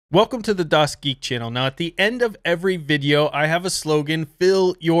Welcome to the DasGeek channel. Now, at the end of every video, I have a slogan,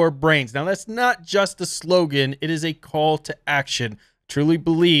 fill your brains. Now, that's not just a slogan, it is a call to action. I truly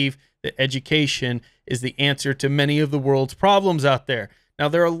believe that education is the answer to many of the world's problems out there. Now,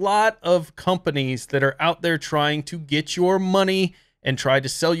 there are a lot of companies that are out there trying to get your money and try to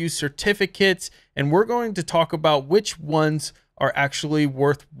sell you certificates, and we're going to talk about which ones are actually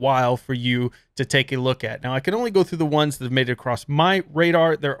worthwhile for you to take a look at. Now, I can only go through the ones that have made it across my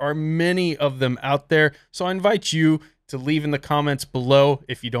radar. There are many of them out there, so I invite you to leave in the comments below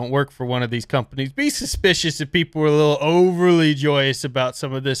if you don't work for one of these companies. Be suspicious if people are a little overly joyous about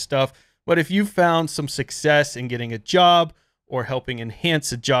some of this stuff, but if you found some success in getting a job or helping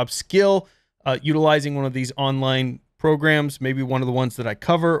enhance a job skill, utilizing one of these online programs, maybe one of the ones that I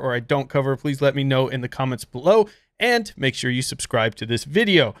cover or I don't cover, please let me know in the comments below. And make sure you subscribe to this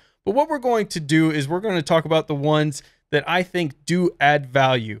video. But what we're going to do is we're going to talk about the ones that I think do add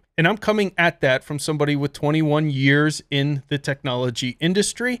value. And I'm coming at that from somebody with 21 years in the technology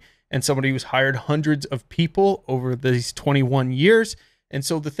industry and somebody who's hired hundreds of people over these 21 years. And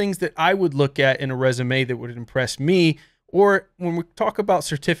so the things that I would look at in a resume that would impress me, or when we talk about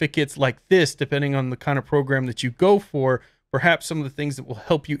certificates like this, depending on the kind of program that you go for, perhaps some of the things that will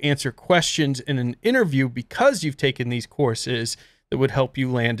help you answer questions in an interview because you've taken these courses that would help you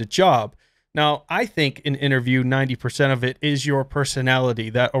land a job. Now, I think an interview, 90% of it is your personality,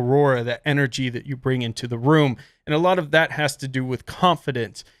 that aurora, that energy that you bring into the room. And a lot of that has to do with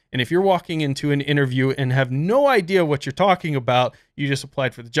confidence. And if you're walking into an interview and have no idea what you're talking about, you just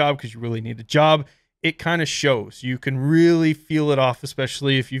applied for the job because you really need a job, it kind of shows. You can really feel it off,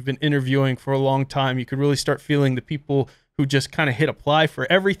 especially if you've been interviewing for a long time. You can really start feeling the people who just kind of hit apply for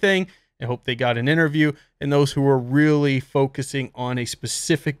everything and hope they got an interview, and those who are really focusing on a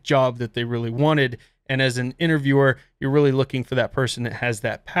specific job that they really wanted. And as an interviewer, you're really looking for that person that has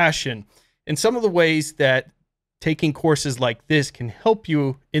that passion. And some of the ways that taking courses like this can help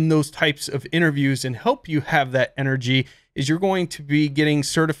you in those types of interviews and help you have that energy is you're going to be getting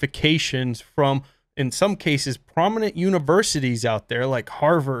certifications from, in some cases, prominent universities out there like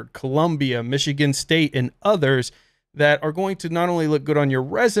Harvard, Columbia, Michigan State, and others that are going to not only look good on your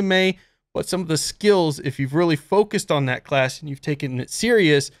resume, but some of the skills, if you've really focused on that class and you've taken it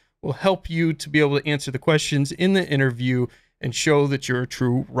serious, will help you to be able to answer the questions in the interview and show that you're a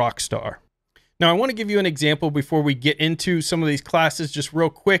true rock star. Now, I want to give you an example before we get into some of these classes, just real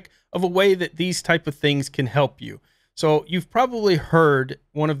quick, of a way that these type of things can help you. So you've probably heard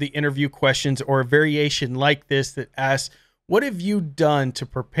one of the interview questions or a variation like this that asks, what have you done to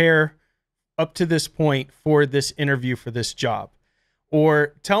prepare up to this point for this interview for this job?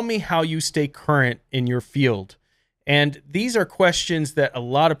 Or tell me how you stay current in your field. And these are questions that a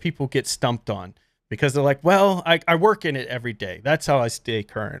lot of people get stumped on because they're like, well, I work in it every day. That's how I stay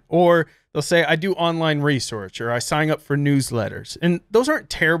current. Or they'll say, I do online research, or I sign up for newsletters. And those aren't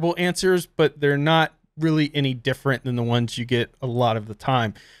terrible answers, but they're not really any different than the ones you get a lot of the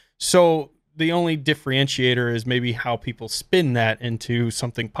time. So the only differentiator is maybe how people spin that into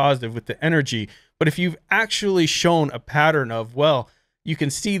something positive with the energy. But if you've actually shown a pattern of, well, you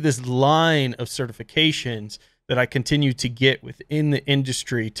can see this line of certifications that I continue to get within the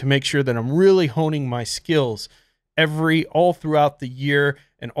industry to make sure that I'm really honing my skills all throughout the year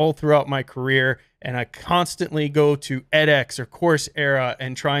and all throughout my career. And I constantly go to edX or Coursera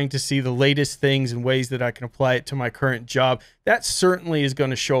and trying to see the latest things and ways that I can apply it to my current job. That certainly is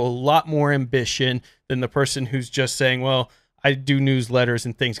going to show a lot more ambition than the person who's just saying, well, I do newsletters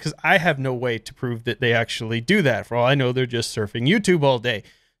and things, because I have no way to prove that they actually do that. For all I know, they're just surfing YouTube all day.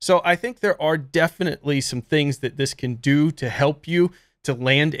 So I think there are definitely some things that this can do to help you to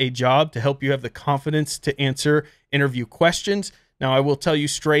land a job, to help you have the confidence to answer interview questions. Now, I will tell you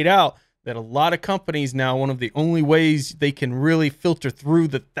straight out that a lot of companies now, one of the only ways they can really filter through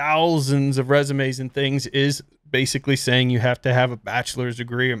the thousands of resumes and things is basically saying you have to have a bachelor's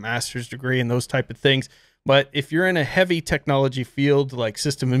degree, a master's degree, and those type of things. But if you're in a heavy technology field like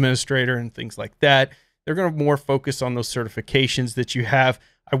system administrator and things like that, they're going to more focus on those certifications that you have.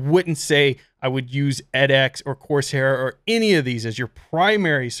 I wouldn't say I would use edX or Coursera or any of these as your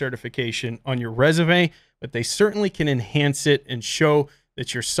primary certification on your resume, but they certainly can enhance it and show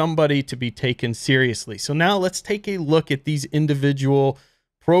that you're somebody to be taken seriously. So now let's take a look at these individual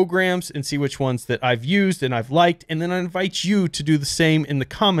programs and see which ones that I've used and I've liked. And then I invite you to do the same in the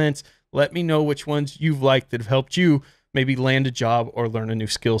comments. Let me know which ones you've liked that have helped you maybe land a job or learn a new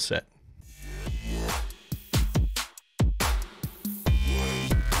skill set.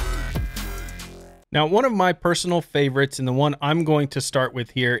 Now, one of my personal favorites and the one I'm going to start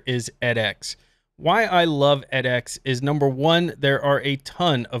with here is edX. Why I love edX is number one, there are a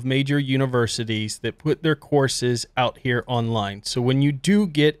ton of major universities that put their courses out here online. So when you do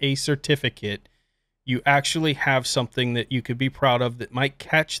get a certificate, you actually have something that you could be proud of that might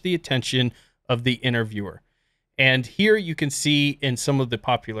catch the attention of the interviewer. And here you can see in some of the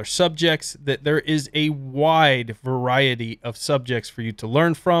popular subjects that there is a wide variety of subjects for you to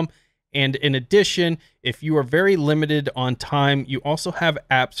learn from. And in addition, if you are very limited on time, you also have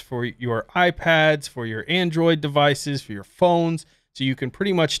apps for your iPads, for your Android devices, for your phones. So you can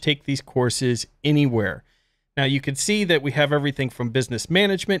pretty much take these courses anywhere. Now you can see that we have everything from business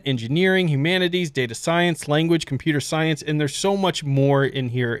management, engineering, humanities, data science, language, computer science, and there's so much more in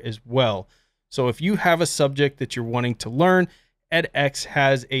here as well. So if you have a subject that you're wanting to learn, edX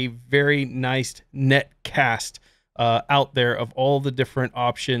has a very nice net cast out there of all the different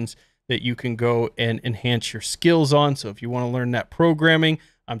options that you can go and enhance your skills on. So if you want to learn that programming,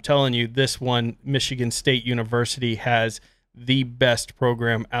 I'm telling you, this one, Michigan State University, has the best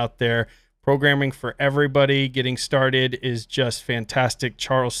program out there. Programming for everybody getting started is just fantastic.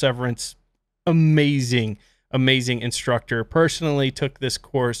 Charles Severance, amazing instructor. Personally took this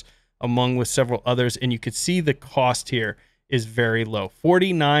course along with several others, and you could see the cost here is very low,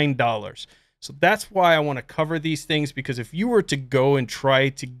 $49. So that's why I want to cover these things, because if you were to go and try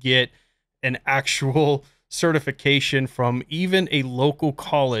to get an actual certification from even a local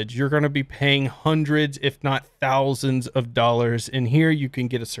college, you're going to be paying hundreds, if not thousands of dollars. And here you can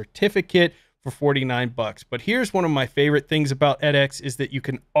get a certificate for 49 bucks. But here's one of my favorite things about edX is that you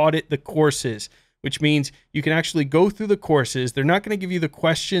can audit the courses, which means you can actually go through the courses. They're not going to give you the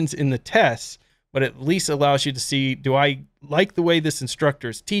questions in the tests, but at least allows you to see, do I like the way this instructor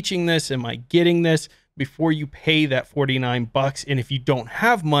is teaching this? Am I getting this? Before you pay that 49 bucks. And if you don't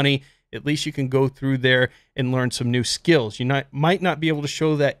have money, at least you can go through there and learn some new skills. You might not be able to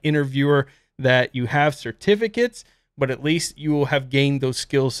show that interviewer that you have certificates, but at least you will have gained those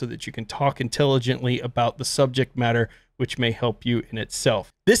skills so that you can talk intelligently about the subject matter, which may help you in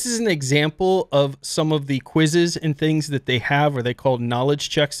itself. This is an example of some of the quizzes and things that they have, or they call knowledge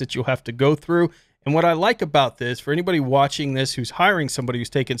checks, that you'll have to go through. And what I like about this, for anybody watching this who's hiring somebody who's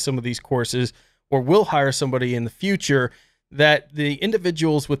taken some of these courses or will hire somebody in the future, that the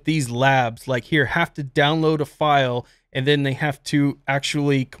individuals with these labs, like here, have to download a file, and then they have to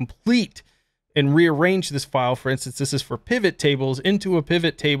actually complete and rearrange this file. For instance, this is for pivot tables, into a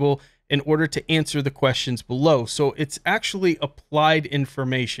pivot table in order to answer the questions below. So it's actually applied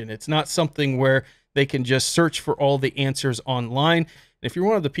information. It's not something where they can just search for all the answers online. And if you're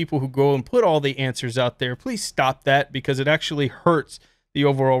one of the people who go and put all the answers out there, please stop that, because it actually hurts the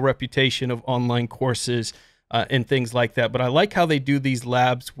overall reputation of online courses and things like that. But I like how they do these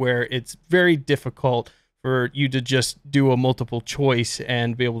labs where it's very difficult for you to just do a multiple choice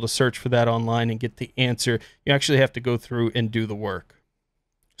and be able to search for that online and get the answer. You actually have to go through and do the work.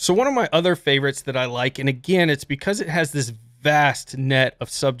 So one of my other favorites that I like, and again, it's because it has this vast net of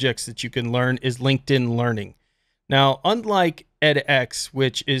subjects that you can learn, is LinkedIn Learning. Now, unlike edX,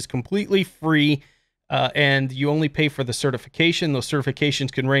 which is completely free, and you only pay for the certification. Those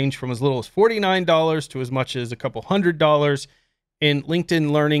certifications can range from as little as $49 to as much as a couple $100. In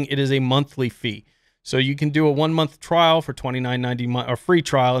LinkedIn Learning, it is a monthly fee. So you can do a 1-month trial for $29.90, or free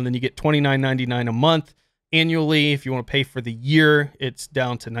trial, and then you get $29.99 a month. Annually, if you want to pay for the year, it's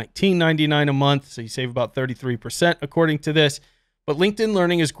down to $19.99 a month. So you save about 33% according to this. But LinkedIn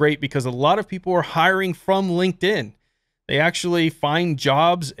Learning is great because a lot of people are hiring from LinkedIn. They actually find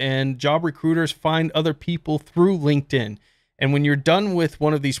jobs, and job recruiters find other people through LinkedIn. And when you're done with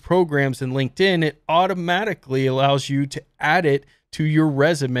one of these programs in LinkedIn, it automatically allows you to add it to your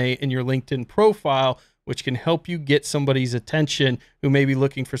resume and your LinkedIn profile, which can help you get somebody's attention who may be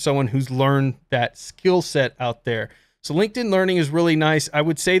looking for someone who's learned that skill set out there. So LinkedIn Learning is really nice. I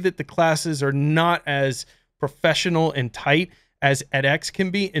would say that the classes are not as professional and tight as edX can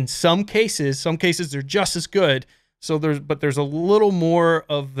be. In some cases they're just as good. But there's a little more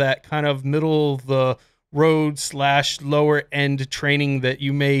of that kind of middle of the road / lower end training that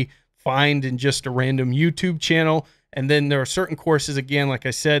you may find in just a random YouTube channel. And then there are certain courses, again, like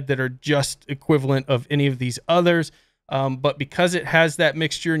I said, that are just equivalent of any of these others. But because it has that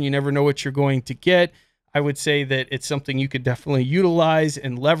mixture and you never know what you're going to get, I would say that it's something you could definitely utilize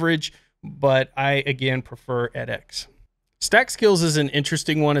and leverage. But I, again, prefer edX. Stack Skills is an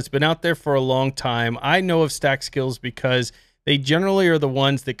interesting one. It's been out there for a long time. I know of Stack Skills because they generally are the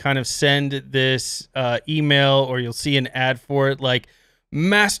ones that kind of send this email, or you'll see an ad for it, like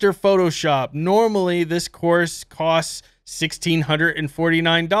Master Photoshop. Normally, this course costs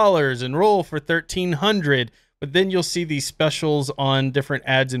 $1,649. Enroll for $1,300. but then you'll see these specials on different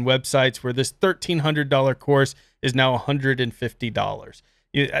ads and websites where this $1,300 course is now $150.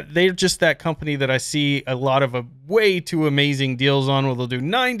 They're just that company that I see a lot of way too amazing deals on, where they'll do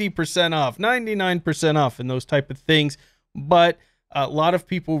 90% off, 99% off, and those type of things. But a lot of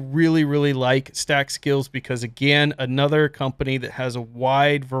people really, really like Stack Skills because, again, another company that has a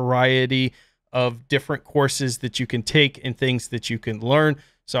wide variety of different courses that you can take and things that you can learn.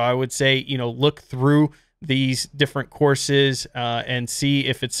 So I would say, look through these different courses and see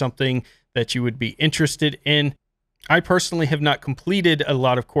if it's something that you would be interested in. I personally have not completed a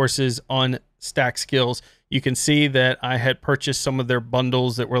lot of courses on Stack Skills. You can see that I had purchased some of their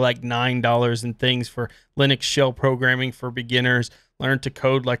bundles that were like $9 and things for Linux shell programming for beginners, learn to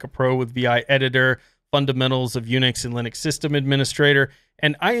code like a pro with VI Editor, fundamentals of Unix and Linux system administrator.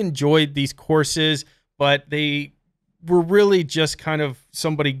 And I enjoyed these courses, but they were really just kind of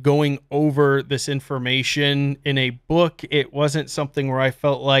somebody going over this information in a book. It wasn't something where I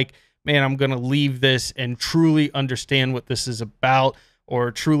felt like, man, I'm going to leave this and truly understand what this is about,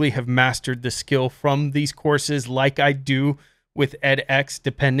 or truly have mastered the skill from these courses like I do with edX,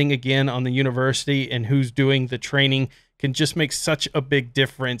 depending again on the university and who's doing the training, can just make such a big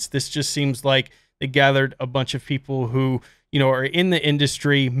difference. This just seems like they gathered a bunch of people who, are in the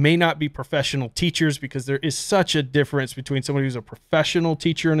industry, may not be professional teachers, because there is such a difference between somebody who's a professional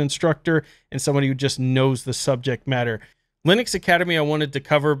teacher and instructor and somebody who just knows the subject matter. Linux Academy I wanted to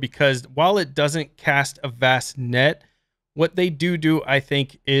cover because while it doesn't cast a vast net, what they do, I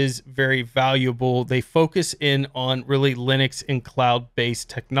think, is very valuable. They focus in on really Linux and cloud-based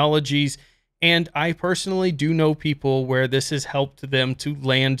technologies. And I personally do know people where this has helped them to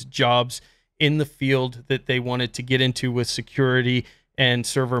land jobs in the field that they wanted to get into with security and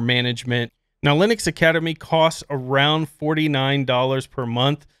server management. Now, Linux Academy costs around $49 per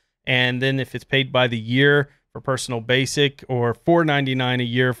month. And then if it's paid by the year for Personal Basic, or $4.99 a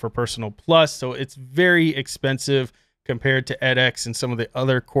year for Personal Plus. So it's very expensive compared to edX and some of the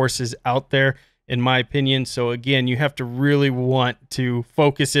other courses out there, in my opinion. So again, you have to really want to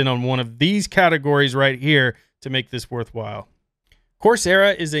focus in on one of these categories right here to make this worthwhile.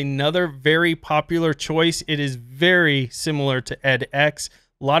 Coursera is another very popular choice. It is very similar to edX.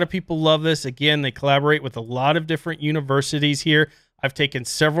 A lot of people love this. Again, they collaborate with a lot of different universities here. I've taken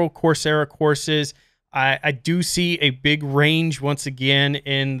several Coursera courses. I do see a big range, once again,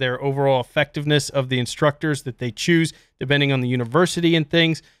 in their overall effectiveness of the instructors that they choose, depending on the university and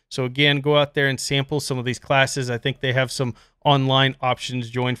things. So again, go out there and sample some of these classes. I think they have some online options,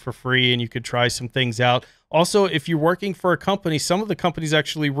 join for free, and you could try some things out. Also, if you're working for a company, some of the companies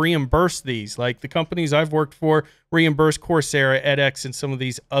actually reimburse these. Like the companies I've worked for reimburse Coursera, edX, and some of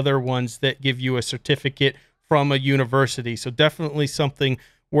these other ones that give you a certificate from a university. So definitely something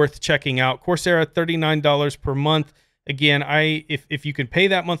worth checking out. Coursera, $39 per month. Again, if you can pay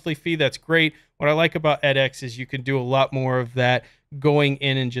that monthly fee, that's great. What I like about edX is you can do a lot more of that, going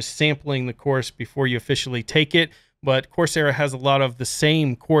in and just sampling the course before you officially take it. But Coursera has a lot of the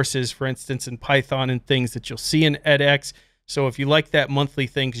same courses, for instance, in Python and things that you'll see in edX. So if you like that monthly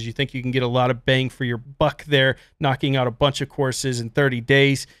thing because you think you can get a lot of bang for your buck there, knocking out a bunch of courses in 30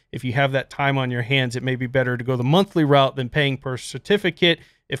 days, if you have that time on your hands, it may be better to go the monthly route than paying per certificate.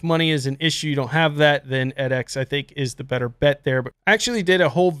 If money is an issue, you don't have that, then edX, I think, is the better bet there. But I actually did a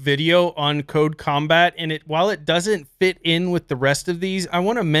whole video on Code Combat, and while it doesn't fit in with the rest of these, I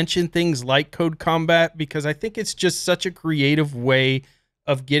want to mention things like Code Combat because I think it's just such a creative way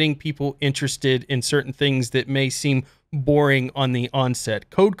of getting people interested in certain things that may seem boring on the onset.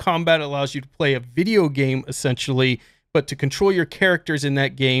 Code Combat allows you to play a video game, essentially, but to control your characters in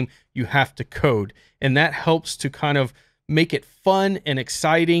that game, you have to code. And that helps to kind of make it fun and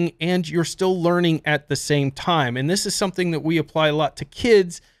exciting, and you're still learning at the same time. And this is something that we apply a lot to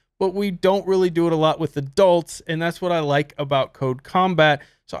kids, but we don't really do it a lot with adults, and that's what I like about Code Combat.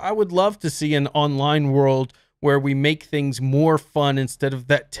 So I would love to see an online world where we make things more fun instead of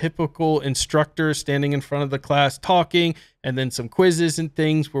that typical instructor standing in front of the class talking, and then some quizzes and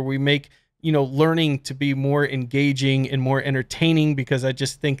things, where we make learning to be more engaging and more entertaining, because I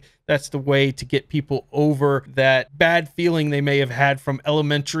just think that's the way to get people over that bad feeling they may have had from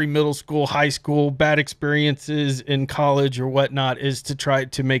elementary, middle school, high school, bad experiences in college or whatnot, is to try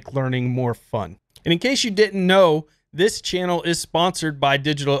to make learning more fun. And in case you didn't know, this channel is sponsored by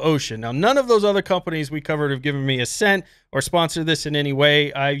DigitalOcean. Now, none of those other companies we covered have given me a cent or sponsored this in any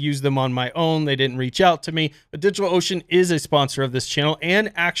way. I use them on my own. They didn't reach out to me. But DigitalOcean is a sponsor of this channel,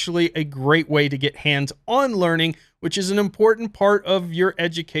 and actually a great way to get hands-on learning, which is an important part of your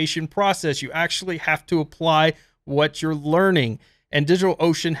education process. You actually have to apply what you're learning. And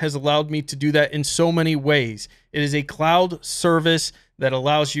DigitalOcean has allowed me to do that in so many ways. It is a cloud service that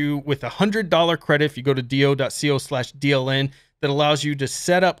allows you, with $100 credit, if you go to do.co/DLN, that allows you to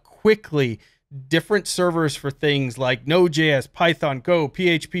set up quickly different servers for things like Node.js, Python, Go,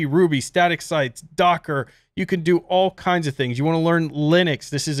 PHP, Ruby, static sites, Docker. You can do all kinds of things. You want to learn Linux,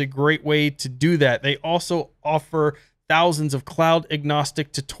 this is a great way to do that. They also offer thousands of cloud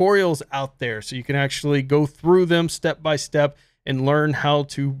agnostic tutorials out there, so you can actually go through them step by step and learn how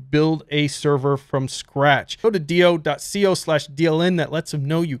to build a server from scratch. Go to do.co/DLN, that lets them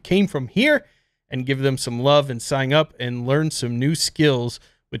know you came from here, and give them some love and sign up and learn some new skills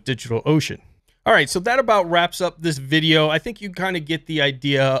with DigitalOcean. All right, so that about wraps up this video. I think you kind of get the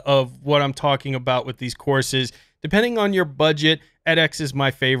idea of what I'm talking about with these courses. Depending on your budget, edX is my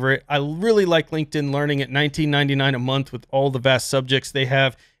favorite. I really like LinkedIn Learning at $19.99 a month with all the vast subjects they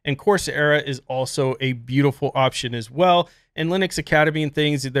have. And Coursera is also a beautiful option as well. And Linux Academy and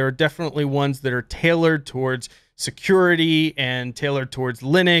things, there are definitely ones that are tailored towards security and tailored towards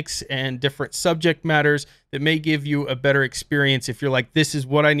Linux and different subject matters that may give you a better experience if you're like, this is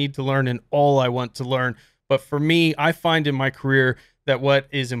what I need to learn and all I want to learn. But for me, I find in my career that what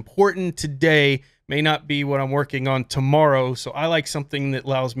is important today may not be what I'm working on tomorrow. So I like something that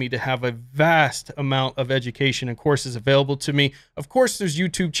allows me to have a vast amount of education and courses available to me. Of course, there's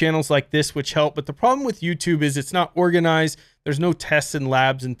YouTube channels like this which help, but the problem with YouTube is it's not organized. There's no tests and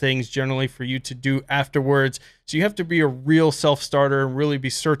labs and things generally for you to do afterwards. So you have to be a real self-starter and really be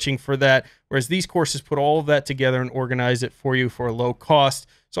searching for that. Whereas these courses put all of that together and organize it for you for a low cost.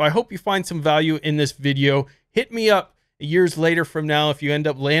 So I hope you find some value in this video. Hit me up years later from now if you end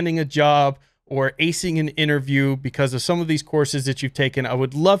up landing a job or acing an interview because of some of these courses that you've taken. I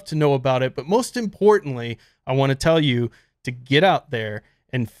would love to know about it. But most importantly, I want to tell you to get out there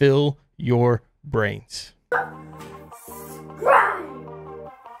and fill your brains. Subscribe!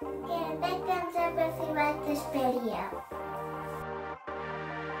 And big thumbs up if you like this video.